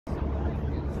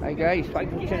Hi guys,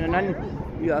 thanks for tuning in.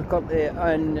 We are currently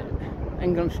on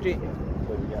England Street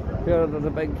where there's a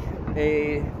big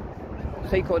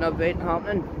cycling event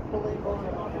happening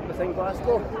within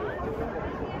Glasgow.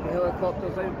 The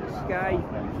helicopters out in the sky.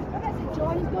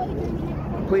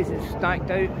 The place is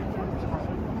stacked out.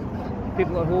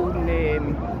 People are holding,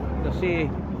 they say,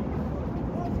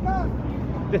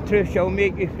 the truth shall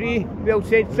make you free. Well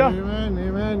said, sir. Amen,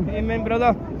 amen. Amen,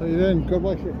 brother. How you doing? God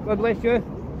bless you. God bless you.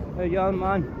 A young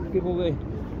man, people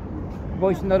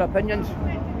voicing their opinions.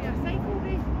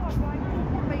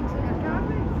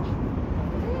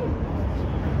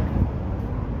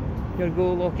 Here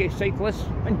go lucky cyclists.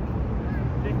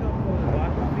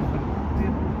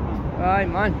 Aye,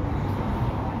 man.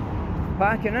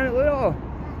 Packing in it, look at it all.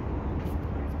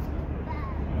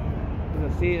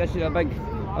 As I say, this is a big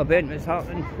event that's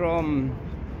happening from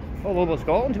all over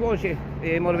Scotland, to be honest with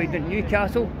you. All the way to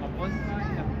Newcastle.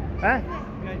 Huh?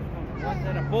 One's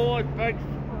in a board, big.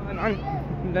 And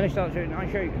then he starts shouting, I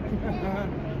shout.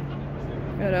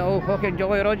 Yeah, that old fucking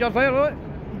Jolly Roger there, look.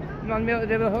 None more to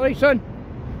do with it. Right, son.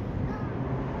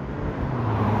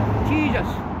 Jesus.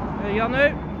 There you are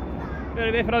now. Ready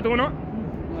away for a donut?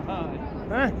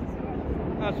 Huh?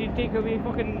 That's your takeaway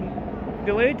fucking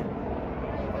delayed.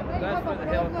 That's what the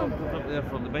helicopter's up there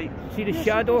for the bike. See the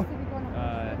shadow?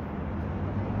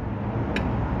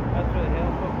 That's where the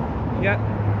helicopter. Yeah.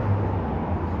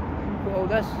 Got all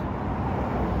this.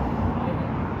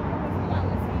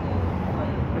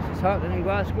 This is happening in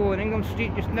Glasgow on England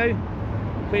Street just now.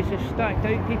 The place is stacked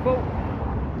out, people.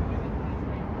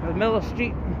 There's Miller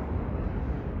Street.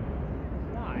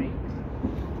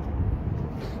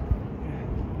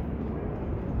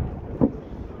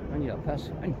 I need a piss.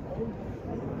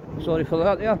 Sorry for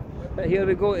that there. But here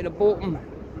we go to the Bolton,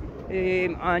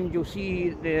 and you'll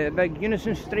see the big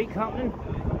unison strike happening.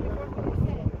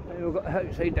 We've got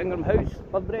outside Ingram House,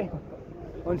 Budbury,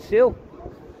 on sale.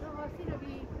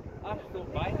 I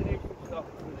stopped buying the extra stuff.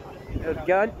 There's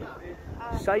Gant.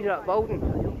 The size of that building,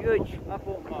 huge. I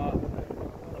bought my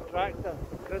tractor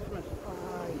for Christmas.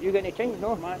 You got any change?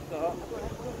 No? Smashed it up.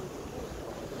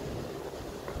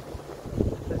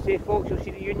 As I say, folks, you'll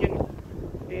see the union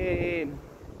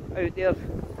out there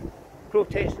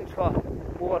protesting for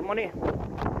more money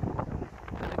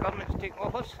that the government's taking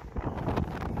off us.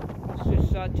 It's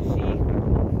just sad to see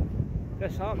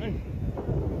this happening.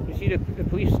 You see the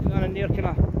police standing there kind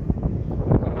of,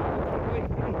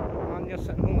 and they're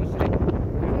sitting home with it.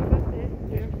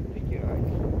 Yeah, take your eyes.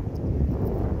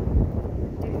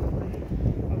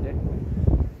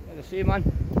 As I say, man,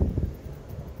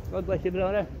 God bless you,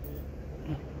 brother.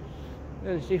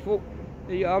 As I say, folk,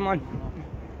 there you are, man.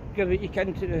 Give what you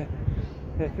can to the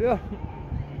poor.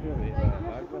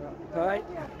 Right.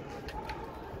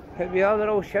 Here we are, they're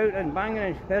all shouting and banging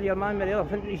and where your man with the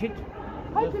elephant in the sheet.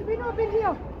 How could we not been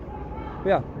here?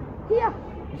 Where? Here.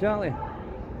 Exactly.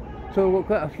 So we've got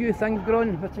quite a few things going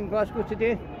on within Glasgow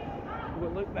today.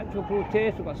 We've got ritual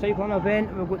protest, we've got a cycling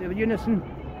event, we've got the unison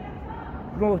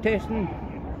protesting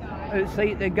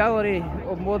outside the Gallery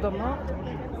of Modern Art.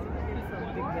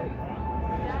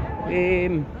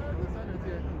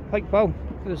 Like Paul,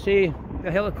 as I say,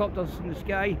 the helicopters in the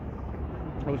sky,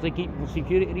 obviously keep for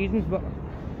security reasons, but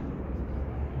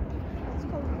It's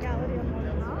called the Gallery of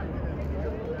Modern Art.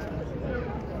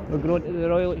 we're going to the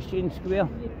Royal Exchange Square.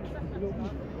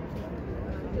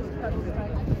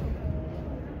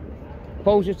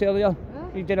 Paul's just earlier,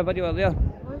 he's doing a video earlier.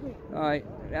 Aye,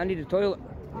 I need the toilet.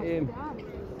 But you're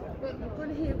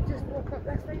going to just walk up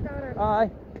this way, Darren. Aye.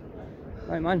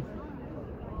 Right, man.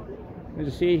 As I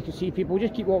say, you can see people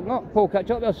just keep walking up. Paul,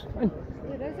 catch up with us.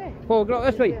 Where is he? Paul, get up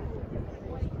this way.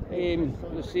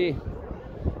 As I say,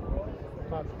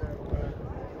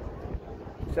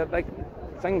 it's a big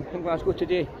thing in Glasgow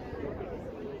today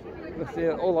with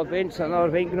all events. Another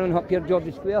event going on up here,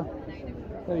 George's Square.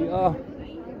 There you are.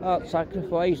 Art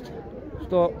sacrificed.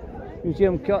 Stop.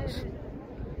 Museum cuts.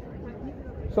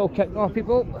 It's all kicking off,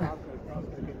 people.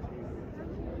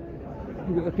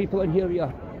 You've got the people in here with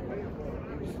your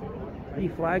 3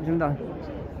 flags and that.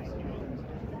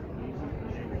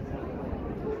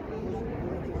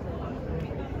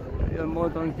 Your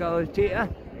modern gallery theatre.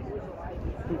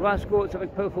 In Glasgow, it's a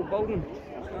big powerful building.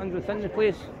 Stands within the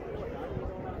place.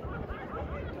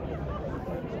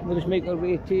 We'll just make our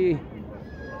way to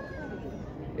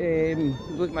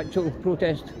look at actual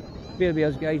protest. Bear with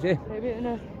us, guys, eh?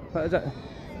 What is it?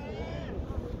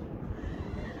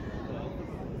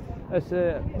 It's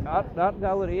the art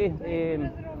gallery, eh?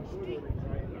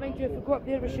 Mind you, if we go up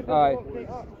there, we should be Aye. walk right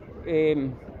up.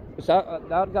 It's the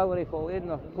art gallery for Lane.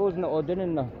 They're closing it all down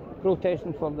and they're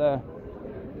protesting for the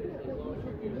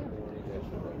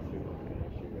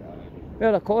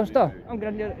Where the Costa? I'm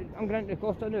going to the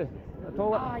Costa now. The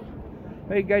toilet. Aye.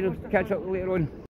 Right guys, I'll catch up later on.